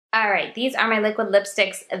All right, these are my liquid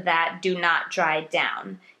lipsticks that do not dry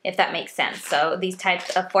down, if that makes sense. So these types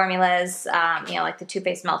of formulas, you know, like the Too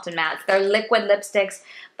Faced Melted Mattes, they're liquid lipsticks,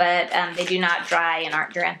 but they do not dry and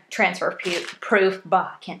aren't transfer proof.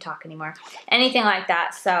 Bah, I can't talk anymore. Anything like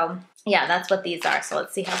that. So yeah, that's what these are. So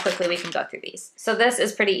let's see how quickly we can go through these. So this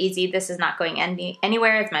is pretty easy. This is not going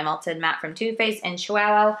anywhere. It's my Melted Matte from Too Faced in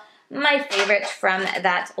Chihuahua. My favorite from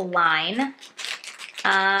that line.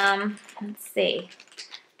 Let's see.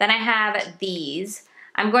 Then I have these.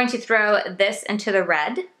 I'm going to throw this into the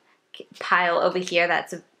red pile over here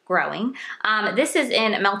that's growing. This is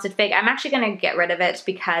in Melted Fig. I'm actually going to get rid of it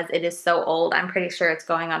because it is so old. I'm pretty sure it's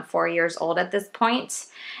going on 4 years old at this point.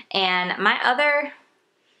 And my other,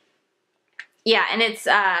 yeah, and it's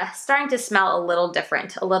starting to smell a little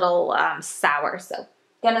different, a little sour. So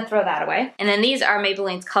gonna throw that away. And then these are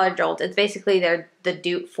Maybelline's Color Jolt. It's basically the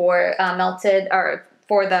dupe for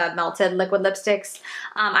for the melted liquid lipsticks.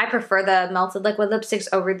 I prefer the melted liquid lipsticks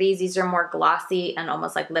over these. These are more glossy and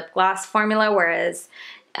almost like lip gloss formula, whereas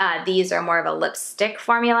these are more of a lipstick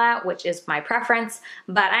formula, which is my preference.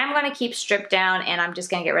 But I am gonna keep Stripped Down, and I'm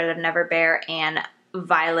just gonna get rid of Never Bare and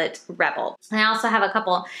Violet Rebel. And I also have a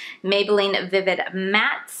couple Maybelline Vivid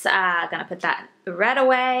Mattes. Gonna put that red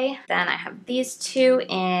away. Then I have these two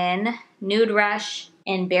in Nude Rush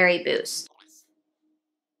and Berry Boost.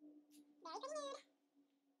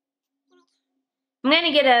 I'm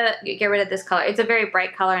gonna get rid of this color. It's a very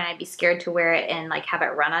bright color and I'd be scared to wear it and like have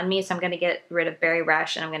it run on me. So I'm gonna get rid of Berry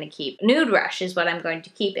Rush and I'm gonna keep Nude Rush is what I'm going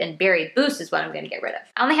to keep, and Berry Boost is what I'm gonna get rid of.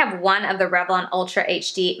 I only have one of the Revlon Ultra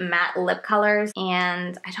HD matte lip colors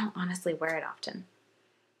and I don't honestly wear it often,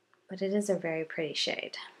 but it is a very pretty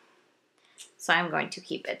shade. So I'm going to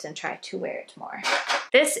keep it and try to wear it more.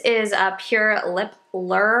 This is a Pure Lip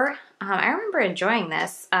Lure. I remember enjoying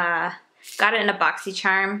this. Got it in a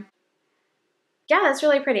BoxyCharm. Yeah, that's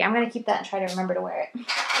really pretty. I'm gonna keep that and try to remember to wear it.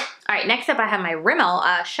 All right, next up I have my Rimmel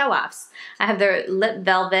show-offs. I have the Lip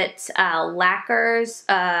Velvet lacquers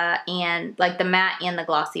and like the matte and the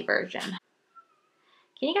glossy version.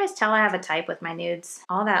 Can you guys tell I have a type with my nudes?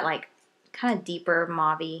 All that like kind of deeper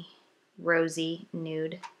mauvey, rosy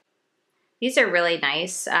nude. These are really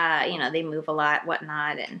nice. You know, they move a lot,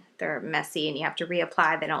 whatnot, and they're messy and you have to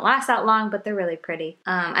reapply. They don't last that long, but they're really pretty.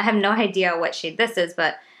 I have no idea what shade this is,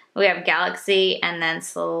 but we have Galaxy and then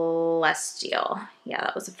Celestial. Yeah,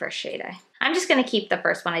 that was the first shade. I'm just gonna keep the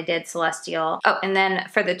first one I did, Celestial. Oh, and then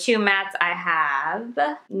for the two mattes, I have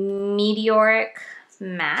Meteoric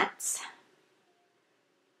Matte.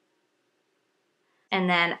 And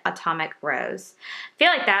then Atomic Rose. I feel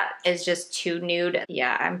like that is just too nude.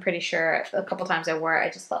 Yeah, I'm pretty sure a couple times I wore it, I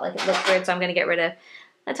just felt like it looked weird, so I'm gonna get rid of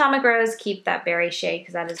Atomic Rose, keep that berry shade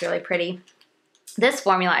because that is really pretty. This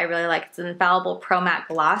formula I really like. It's an Infallible Pro Matte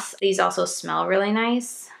Gloss. These also smell really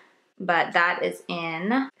nice, but that is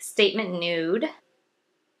in Statement Nude.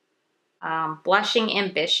 Blushing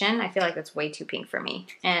Ambition. I feel like that's way too pink for me.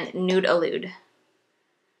 And Nude Elude.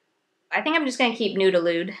 I think I'm just gonna keep Nude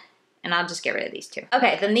Elude and I'll just get rid of these two.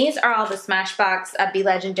 Okay, then these are all the Smashbox Be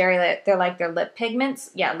Legendary. They're like their lip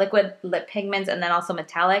pigments. Yeah, liquid lip pigments and then also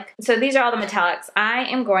metallic. So these are all the metallics. I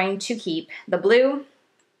am going to keep the blue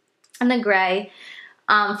and the gray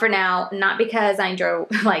for now, not because I enjoy,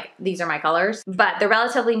 like, these are my colors, but they're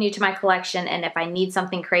relatively new to my collection, and if I need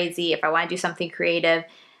something crazy, if I want to do something creative,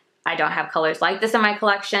 I don't have colors like this in my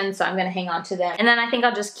collection, so I'm going to hang on to them. And then I think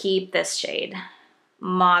I'll just keep this shade,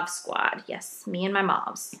 Mauve Squad. Yes, me and my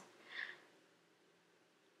mauves.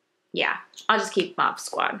 Yeah, I'll just keep Mauve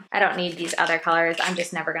Squad. I don't need these other colors. I'm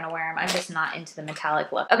just never gonna wear them. I'm just not into the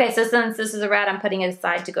metallic look. Okay, so since this is a red, I'm putting it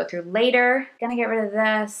aside to go through later. Gonna get rid of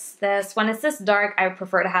this. When it's this dark, I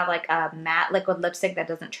prefer to have like a matte liquid lipstick that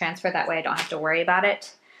doesn't transfer. That way I don't have to worry about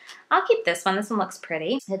it. I'll keep this one. This one looks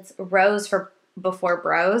pretty. It's Rose for Before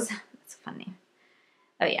Bros. That's funny.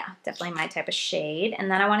 Oh yeah, definitely my type of shade. And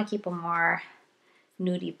then I wanna keep a more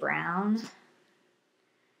nudie brown.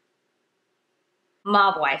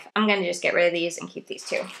 Mauve Wife. I'm gonna just get rid of these and keep these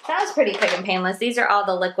two. That was pretty quick and painless. These are all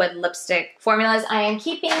the liquid lipstick formulas I am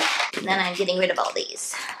keeping. And then I'm getting rid of all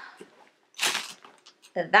these.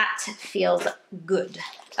 That feels good.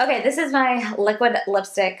 Okay, this is my liquid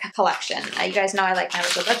lipstick collection. You guys know I like my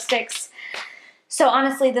liquid lipsticks. So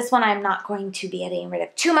honestly, this one I'm not going to be getting rid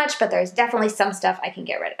of too much, but there's definitely some stuff I can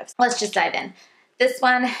get rid of. Let's just dive in. This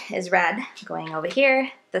one is red, going over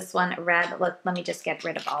here. This one red. Let me just get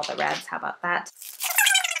rid of all the reds. How about that?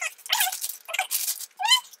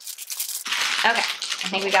 Okay, I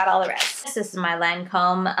think we got all the reds. This is my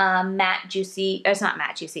Lancome matte juicy. It's not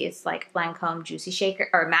matte juicy. It's like Lancome juicy shaker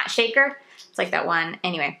or matte shaker. It's like that one.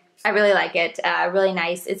 Anyway, I really like it. Really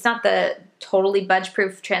nice. It's not the totally budge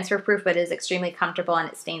proof, transfer proof, but it is extremely comfortable and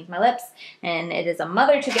it stains my lips. And it is a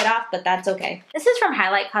mother to get off, but that's okay. This is from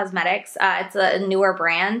Highlight Cosmetics. It's a newer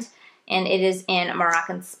brand and it is in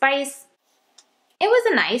Moroccan Spice. It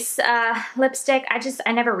was a nice lipstick.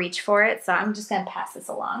 I never reach for it, so I'm just gonna pass this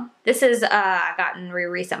along. This is, I got in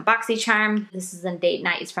recent BoxyCharm. This is in Date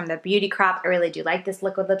Night. It's from the Beauty Crop. I really do like this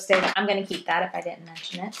liquid lipstick. I'm gonna keep that if I didn't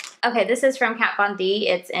mention it. Okay, this is from Kat Von D.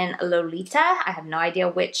 It's in Lolita. I have no idea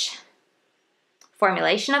which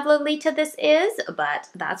formulation of Lolita this is, but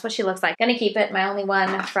that's what she looks like. Gonna keep it, my only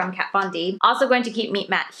one from Kat Von D. Also going to keep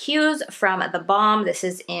Meet Matte Hues from The Balm. This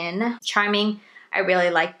is in Charming. I really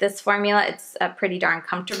like this formula. It's pretty darn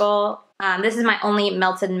comfortable. This is my only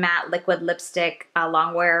melted matte liquid lipstick,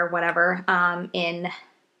 long wear, whatever, in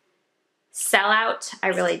Sellout. I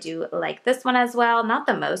really do like this one as well. Not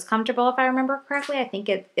the most comfortable, if I remember correctly. I think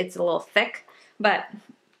it's a little thick, but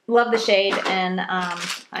love the shade, and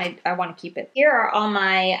I want to keep it. Here are all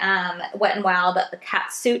my Wet n Wild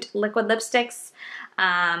Catsuit liquid lipsticks.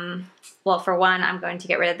 Well, for one, I'm going to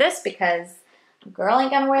get rid of this because girl ain't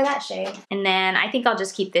gonna wear that shade. And then I think I'll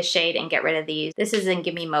just keep this shade and get rid of these. This is in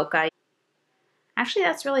Gimme Mocha. Actually,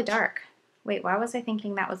 that's really dark. Wait, why was I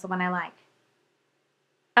thinking that was the one I like?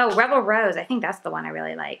 Oh, Rebel Rose. I think that's the one I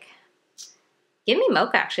really like. Gimme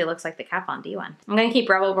Mocha actually looks like the Kat Von D one. I'm gonna keep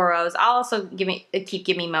Rebel Rose. I'll also keep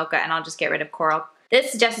Gimme Mocha, and I'll just get rid of Coral.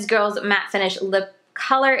 This is Jesse's Girls Matte Finish Lip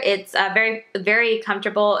Color. It's very, very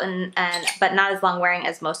comfortable and but not as long wearing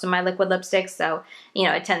as most of my liquid lipsticks, so you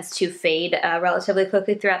know it tends to fade relatively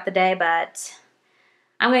quickly throughout the day, but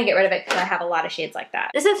I'm gonna get rid of it because I have a lot of shades like that.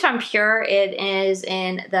 This is from Pure. It is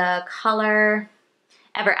in the color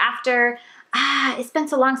Ever After. It's been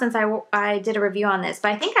so long since I did a review on this,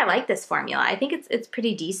 but I think I like this formula. I think it's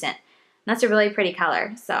pretty decent. And that's a really pretty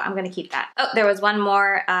color, so I'm gonna keep that. Oh, there was one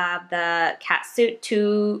more, the Catsuit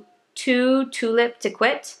Too Tulip to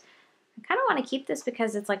Quit. I kind of want to keep this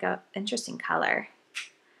because it's like a interesting color.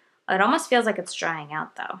 It almost feels like it's drying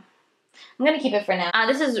out though. I'm gonna keep it for now.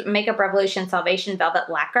 This is Makeup Revolution Salvation Velvet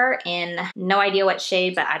Lacquer in no idea what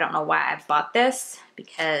shade, but I don't know why I bought this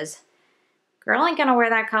because girl ain't gonna wear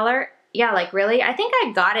that color. Yeah, like really? I think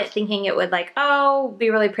I got it thinking it would like, oh, be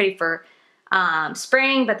really pretty for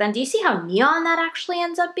spring, but then do you see how neon that actually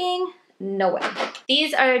ends up being? No way.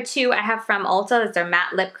 These are two I have from Ulta. It's their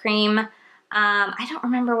matte lip cream. I don't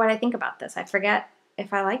remember what I think about this. I forget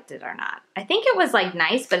if I liked it or not. I think it was like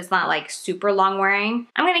nice, but it's not like super long wearing.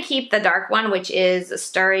 I'm gonna keep the dark one, which is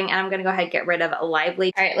Stirring, and I'm gonna go ahead and get rid of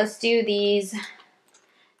Lively. All right, let's do these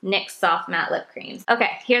NYX Soft Matte Lip Creams.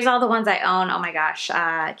 Okay, here's all the ones I own. Oh my gosh,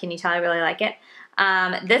 can you tell I really like it?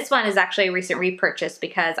 This one is actually a recent repurchase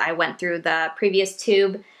because I went through the previous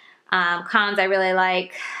tube. Cons I really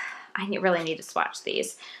like. I really need to swatch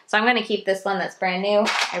these. So I'm gonna keep this one that's brand new.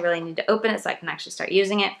 I really need to open it so I can actually start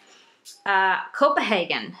using it.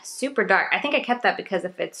 Copenhagen, super dark. I think I kept that because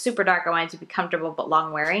if it's super dark, I want it to be comfortable but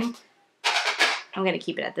long wearing. I'm gonna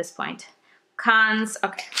keep it at this point. Cons,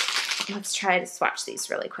 okay. Let's try to swatch these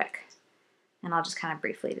really quick. And I'll just kind of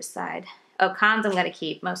briefly decide. Oh, cons I'm gonna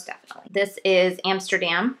keep, most definitely. This is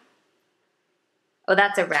Amsterdam. Oh,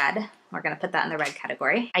 that's a red. We're gonna put that in the red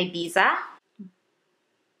category. Ibiza.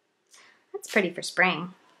 That's pretty for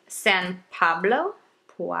spring. San Pablo.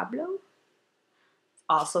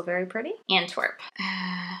 Also very pretty. Antwerp.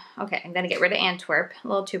 Okay, I'm gonna get rid of Antwerp. A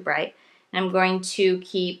little too bright. And I'm going to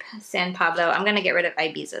keep San Pablo. I'm gonna get rid of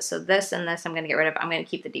Ibiza. So this and this I'm gonna get rid of. I'm gonna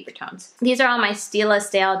keep the deeper tones. These are all my Stila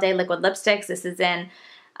Stay All Day liquid lipsticks. This is in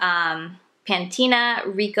Pantina,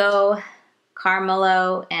 Rico,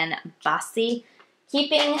 Carmelo, and Bassi.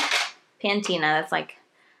 Keeping Pantina, that's like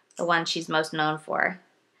the one she's most known for.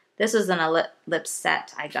 This was in a lip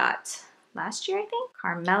set I got last year, I think.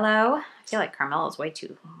 Carmelo. I feel like Carmelo is way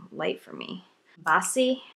too light for me.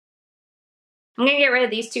 Bassi. I'm gonna get rid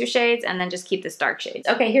of these two shades and then just keep this dark shades.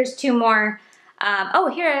 Okay, here's two more.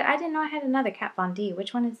 Oh, here, I didn't know I had another Kat Von D.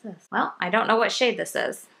 Which one is this? Well, I don't know what shade this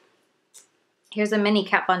is. Here's a mini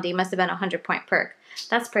Kat Von D. Must have been a 100-point perk.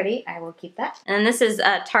 That's pretty. I will keep that. And then this is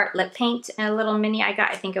a Tarte lip paint, a little mini I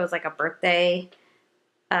got. I think it was like a birthday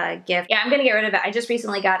gift. Yeah, I'm gonna get rid of it. I just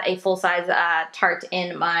recently got a full-size Tarte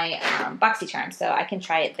in my BoxyCharm, so I can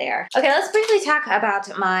try it there. Okay, let's briefly talk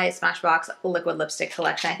about my Smashbox liquid lipstick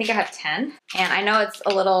collection. I think I have 10, and I know it's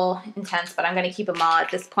a little intense, but I'm gonna keep them all at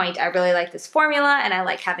this point. I really like this formula, and I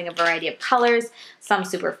like having a variety of colors, some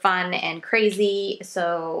super fun and crazy,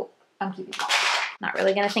 so I'm keeping them all. Not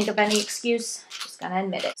really gonna think of any excuse, just gonna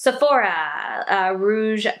admit it. Sephora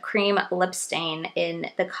Rouge Cream Lip Stain in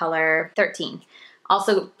the color 13.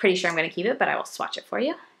 Also pretty sure I'm gonna keep it, but I will swatch it for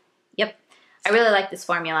you. Yep. I really like this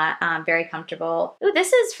formula, very comfortable. Ooh,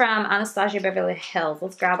 this is from Anastasia Beverly Hills.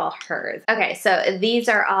 Let's grab all hers. Okay, so these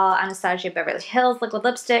are all Anastasia Beverly Hills liquid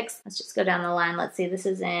lipsticks. Let's just go down the line. Let's see, this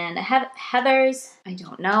is in Heather's, I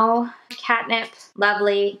don't know, Catnip,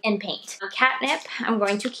 Lovely, and Paint. Catnip, I'm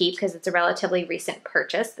going to keep because it's a relatively recent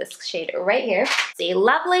purchase, this shade right here. Let's see,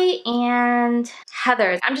 Lovely and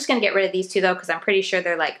Heather's. I'm just gonna get rid of these two though because I'm pretty sure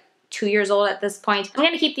they're like 2 years old at this point. I'm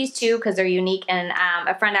gonna keep these two because they're unique, and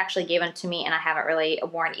a friend actually gave them to me and I haven't really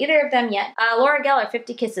worn either of them yet. Laura Geller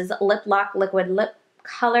 50 Kisses Lip Lock Liquid Lip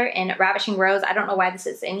Color in Ravishing Rose. I don't know why this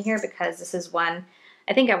is in here because this is one,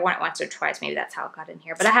 I think I've worn it once or twice, maybe that's how it got in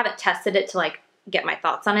here, but I haven't tested it to like get my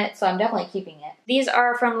thoughts on it, so I'm definitely keeping it. These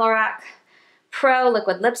are from Lorac Pro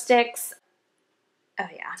Liquid Lipsticks. Oh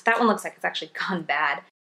yeah, that one looks like it's actually gone bad.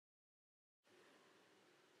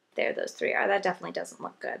 There those three are. That definitely doesn't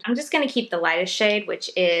look good. I'm just going to keep the lightest shade,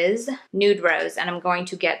 which is Nude Rose, and I'm going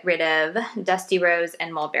to get rid of Dusty Rose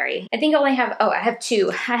and Mulberry. I think I only have, I have two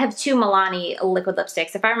Milani liquid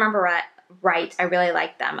lipsticks. If I remember right, I really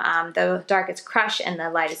like them. The darkest Crush and the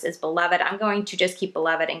lightest is Beloved. I'm going to just keep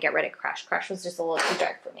Beloved and get rid of Crush. Crush was just a little too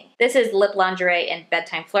dark for me. This is Lip Lingerie and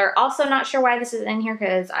Bedtime Flirt. Also not sure why this is in here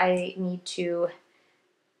because I need to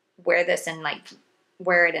wear this and like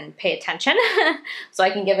wear it and pay attention so I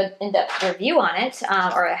can give an in-depth review on it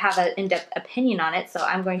or have an in-depth opinion on it, so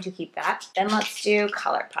I'm going to keep that. Then let's do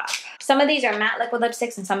ColourPop. Some of these are matte liquid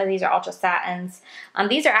lipsticks and some of these are ultra satins.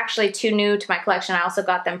 These are actually too new to my collection. I also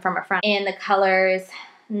got them from a friend in the colors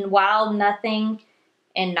Wild Nothing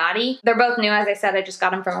and Naughty. They're both new, as I said. I just got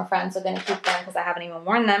them from a friend, so I'm gonna keep them because I haven't even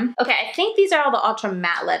worn them. Okay, I think these are all the ultra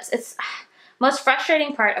matte lips. It's most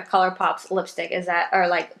frustrating part of ColourPop's lipstick is that, or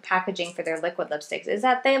like packaging for their liquid lipsticks, is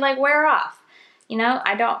that they like wear off. You know,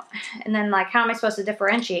 I don't, and then like how am I supposed to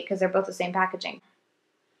differentiate because they're both the same packaging?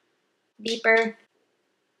 Beeper,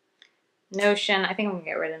 Notion. I think I'm gonna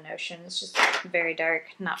get rid of Notion. It's just very dark,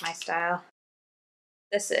 not my style.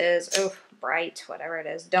 This is, oh, Bright, whatever it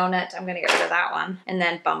is. Donut, I'm gonna get rid of that one. And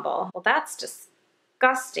then Bumble. Well, that's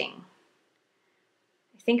disgusting.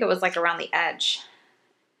 I think it was like around the edge.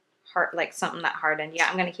 Like something that hardened. Yeah,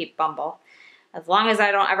 I'm gonna keep Bumble as long as I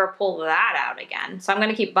don't ever pull that out again. So I'm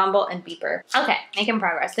gonna keep Bumble and Beeper. Okay, making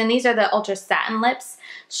progress. Then these are the Ultra Satin Lips.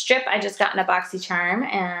 Strip I just got in a BoxyCharm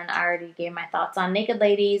and I already gave my thoughts on. Naked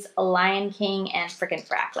Ladies, Lion King, and Frickin'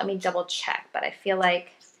 Frack. Let me double check, but I feel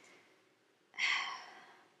like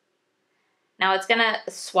now it's gonna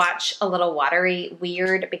swatch a little watery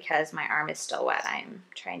weird because my arm is still wet. I'm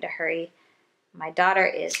trying to hurry. My daughter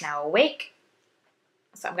is now awake,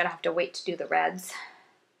 so I'm gonna have to wait to do the reds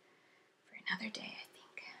for another day, I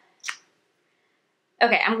think.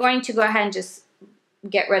 Okay, I'm going to go ahead and just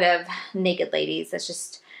get rid of Naked Ladies. That's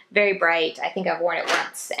just very bright. I think I've worn it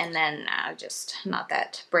once and then just not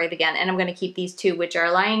that brave again. And I'm gonna keep these two, which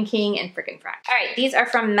are Lion King and Frickin' Frack. All right, these are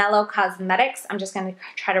from Mellow Cosmetics. I'm just gonna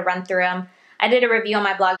try to run through them. I did a review on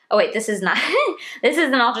my blog. Oh wait, this is not, this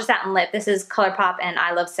is an Ultra Satin Lip. This is ColourPop and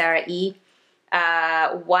I Love Sarah E.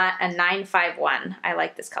 A 951. I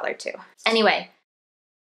like this color too. Anyway,